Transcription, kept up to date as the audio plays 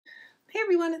Hey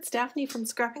everyone, it's Daphne from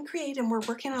Scrap and Create, and we're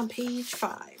working on page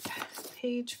 5.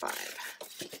 Page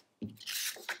 5.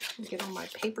 Get all my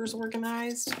papers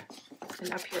organized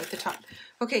and up here at the top.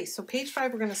 Okay, so page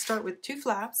 5, we're going to start with 2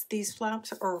 flaps. These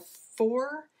flaps are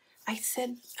 4. I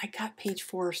got page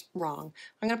 4 wrong.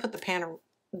 I'm going to put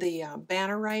the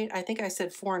banner right. I think I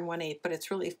said 4 1/8, but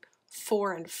it's really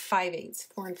 4 5/8.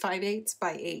 4 5/8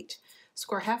 by 8.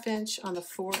 Score 1/2 inch on the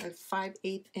 4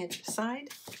 5/8 inch side.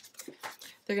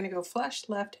 They're going to go flush,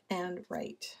 left, and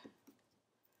right.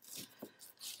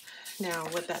 Now,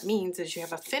 what that means is you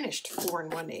have a finished 4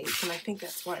 1/8, and I think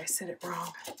that's why I said it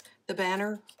wrong. The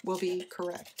banner will be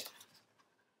correct.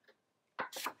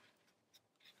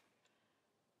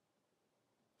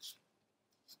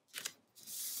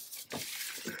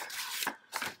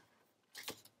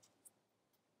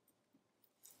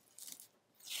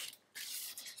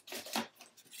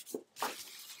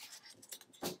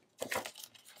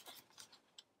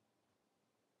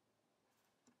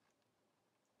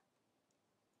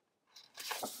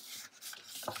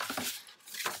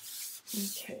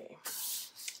 Okay,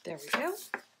 there we go.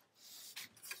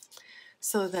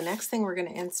 So the next thing we're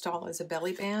going to install is a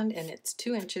belly band, and it's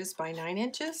 2 inches by 9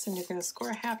 inches, and you're going to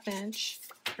score 1/2 inch.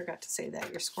 I forgot to say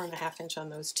that. You're scoring 1/2 inch on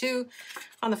those 2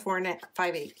 on the 4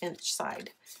 5/8 inch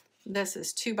side. This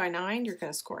is 2 by 9. You're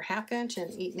going to score 1/2 inch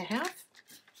and 8 1/2.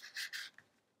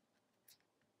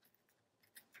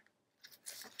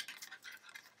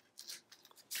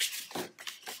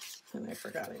 And I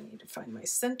forgot I need to find my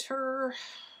center.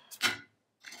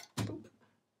 Boop.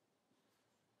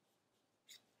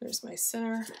 There's my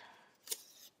center.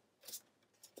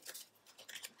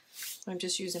 I'm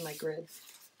just using my grid.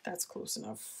 That's close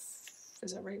enough.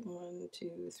 Is that right? 1,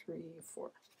 2, 3,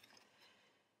 4.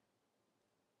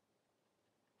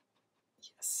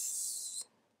 Yes.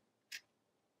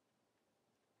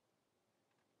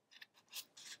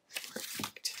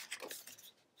 Perfect.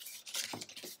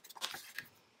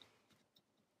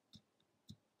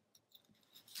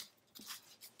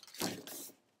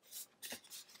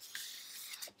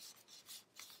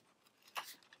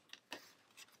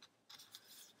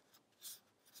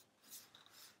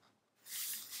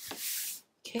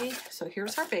 Okay, so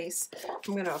here's our base.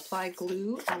 I'm going to apply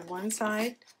glue on one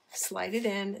side, slide it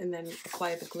in, and then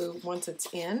apply the glue once it's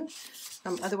in.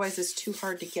 Otherwise, it's too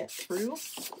hard to get through.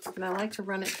 And I like to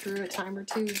run it through a time or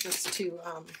two just to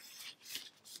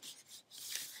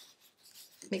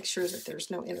make sure that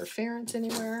there's no interference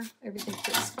anywhere. Everything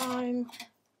fits fine.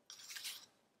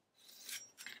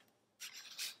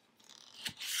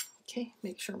 Okay,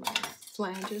 make sure my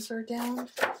flanges are down.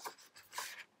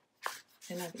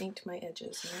 And I've inked my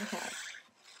edges, and I have.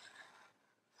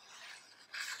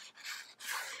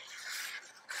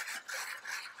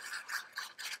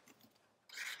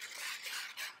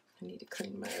 I need to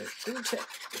clean my glue tip.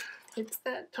 It's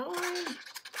that time.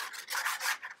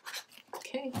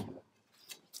 Okay.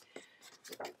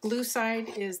 Glue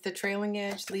side is the trailing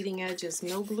edge. Leading edge is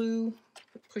no glue.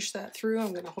 Push that through.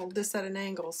 I'm going to hold this at an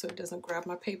angle so it doesn't grab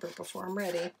my paper before I'm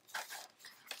ready.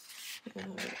 And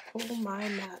I'm going to pull my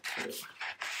mat through.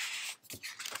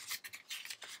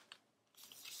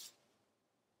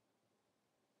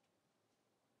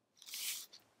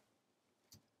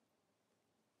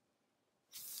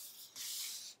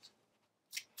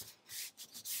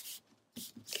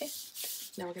 Okay,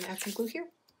 now we're going to add some glue here.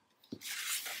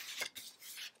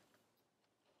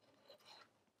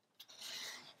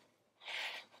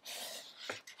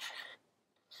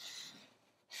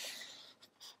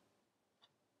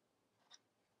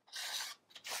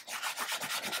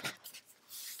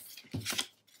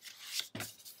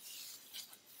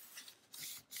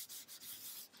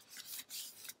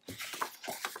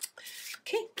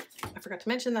 Okay, I forgot to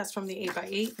mention that's from the 8 by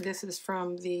 8. This is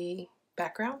from the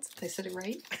backgrounds. I said it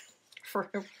right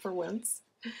for once,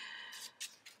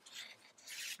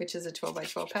 which is a 12 by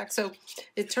 12 pack. So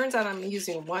it turns out I'm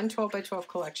using 1 12 by 12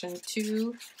 collection,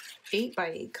 2 8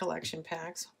 by 8 collection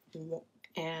packs,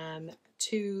 and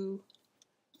 2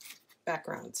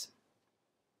 backgrounds,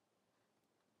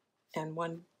 and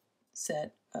 1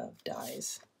 set of die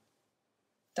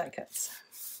cuts.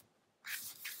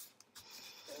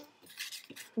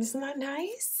 Isn't that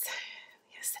nice?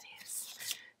 Yes, it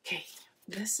is. Okay,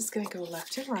 this is going to go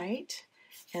left and right,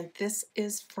 and this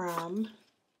is from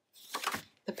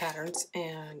the patterns,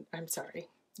 and I'm sorry,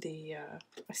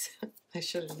 I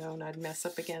should have known I'd mess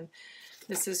up again.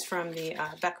 This is from the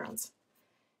backgrounds,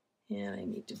 and I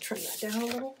need to trim that down a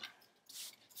little.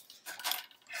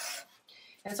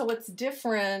 And so what's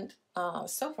different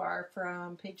so far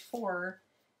from page 4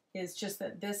 is just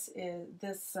that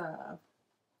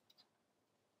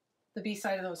the B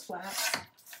side of those flaps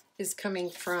is coming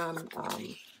from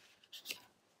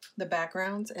the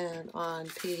backgrounds, and on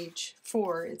page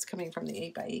 4 it's coming from the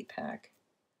 8x8 pack.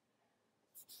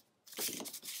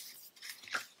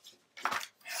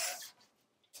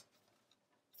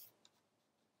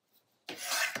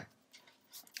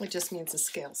 It just means the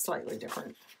scale's slightly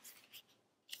different.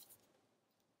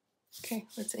 Okay,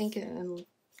 let's ink it and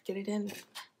get it in.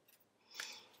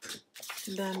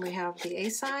 Then we have the A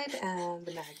side and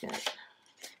the magnet.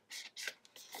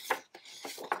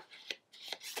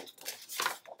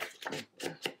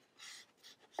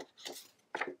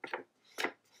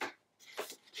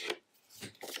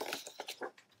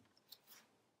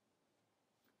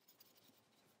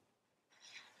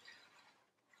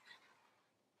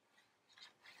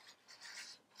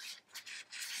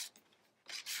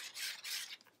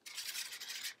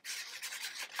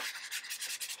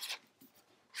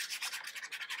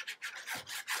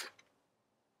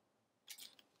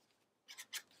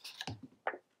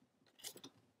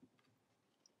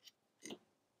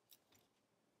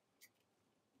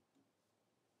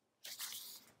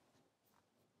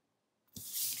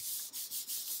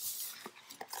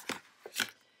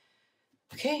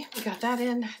 Okay, we got that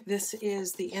in. This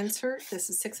is the insert. This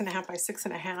is 6.5 by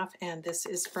 6.5, and this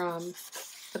is from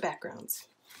the backgrounds.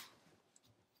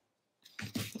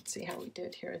 Let's see how we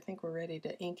did here. I think we're ready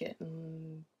to ink it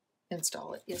and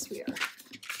install it. Yes, we are.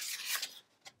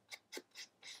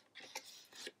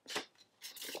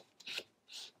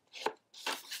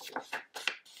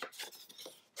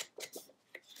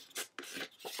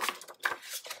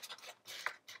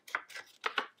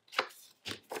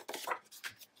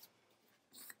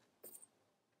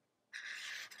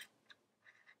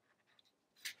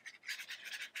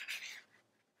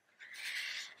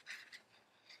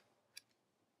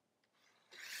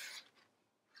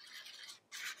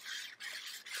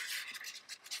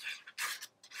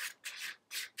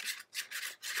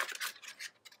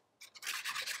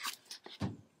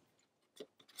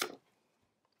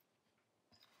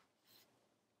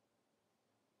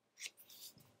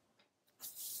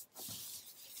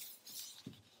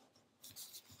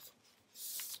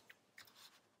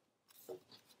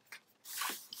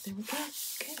 There we go.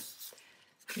 Okay.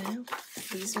 Now,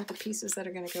 these are the pieces that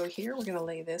are going to go here. We're going to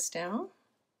lay this down.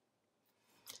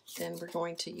 Then we're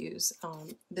going to use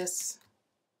this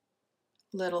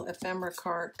little ephemera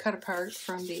card cut apart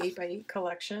from the 8x8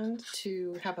 collection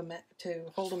to have to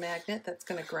hold a magnet that's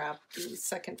going to grab the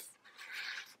second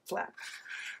flap.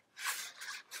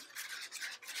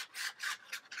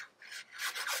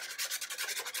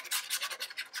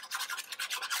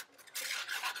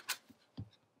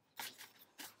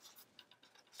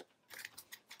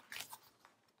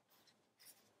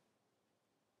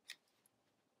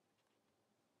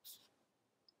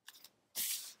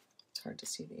 It's hard to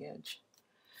see the edge.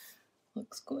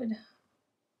 Looks good.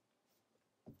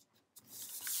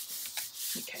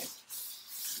 Okay.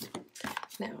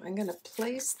 Now I'm going to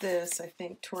place this, I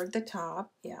think, toward the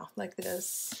top. Yeah, like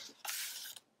this.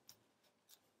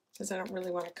 Because I don't really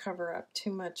want to cover up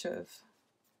too much of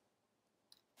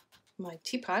my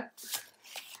teapot.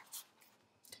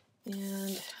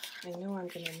 And I know I'm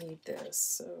going to need this,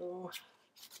 so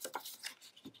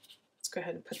let's go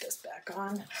ahead and put this back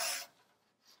on.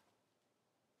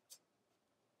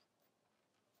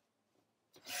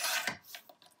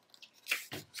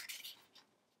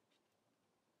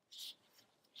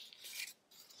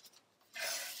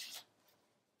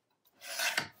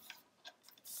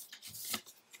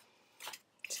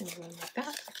 Going like that,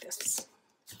 like this.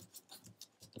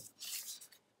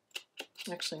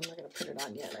 Actually, I'm not going to put it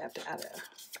on yet. I have to add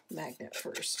a magnet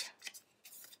first.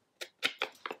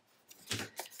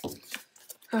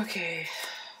 Okay,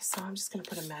 so I'm just going to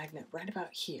put a magnet right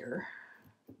about here.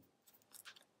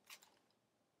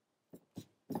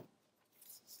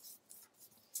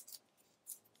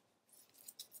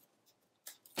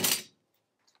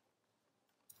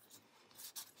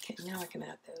 Okay, now I can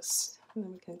add this. And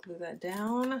then we can glue that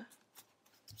down.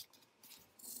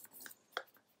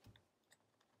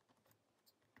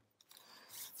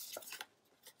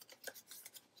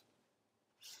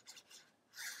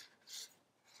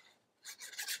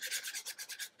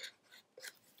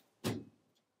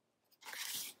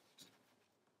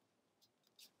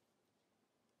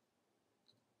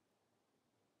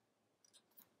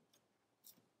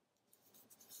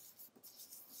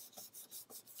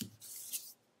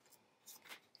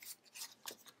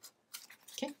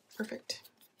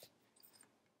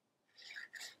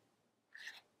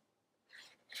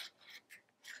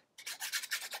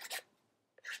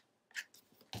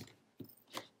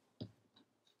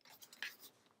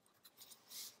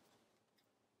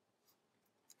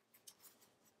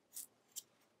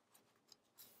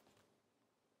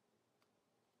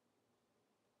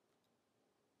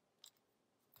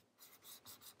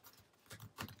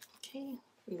 Okay,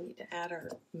 we need to add our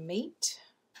mate.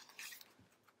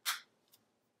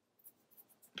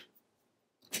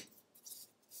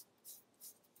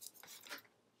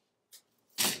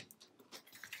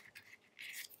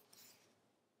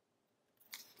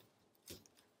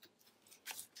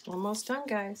 Almost done,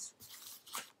 guys.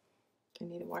 I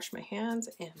need to wash my hands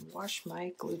and wash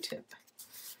my glue tip.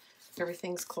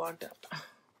 Everything's clogged up. I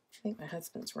think my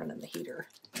husband's running the heater,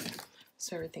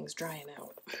 so everything's drying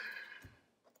out.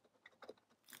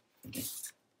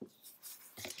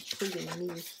 Including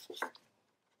me.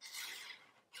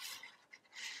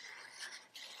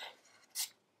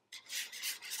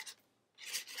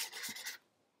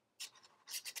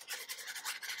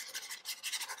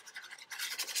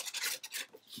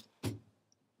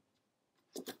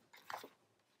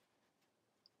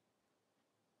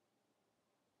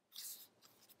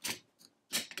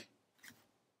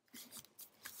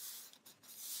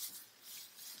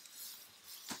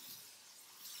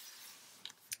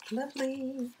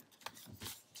 Lovely.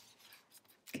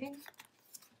 Okay.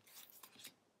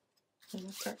 And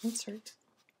let's start insert.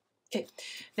 Okay,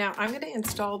 now I'm going to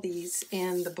install these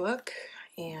in the book,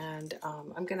 and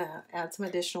I'm going to add some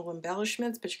additional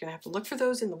embellishments, but you're going to have to look for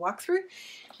those in the walkthrough,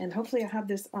 and hopefully I'll have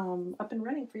this up and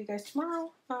running for you guys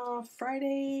tomorrow,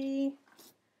 Friday,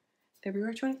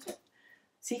 February 25th.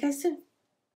 See you guys soon.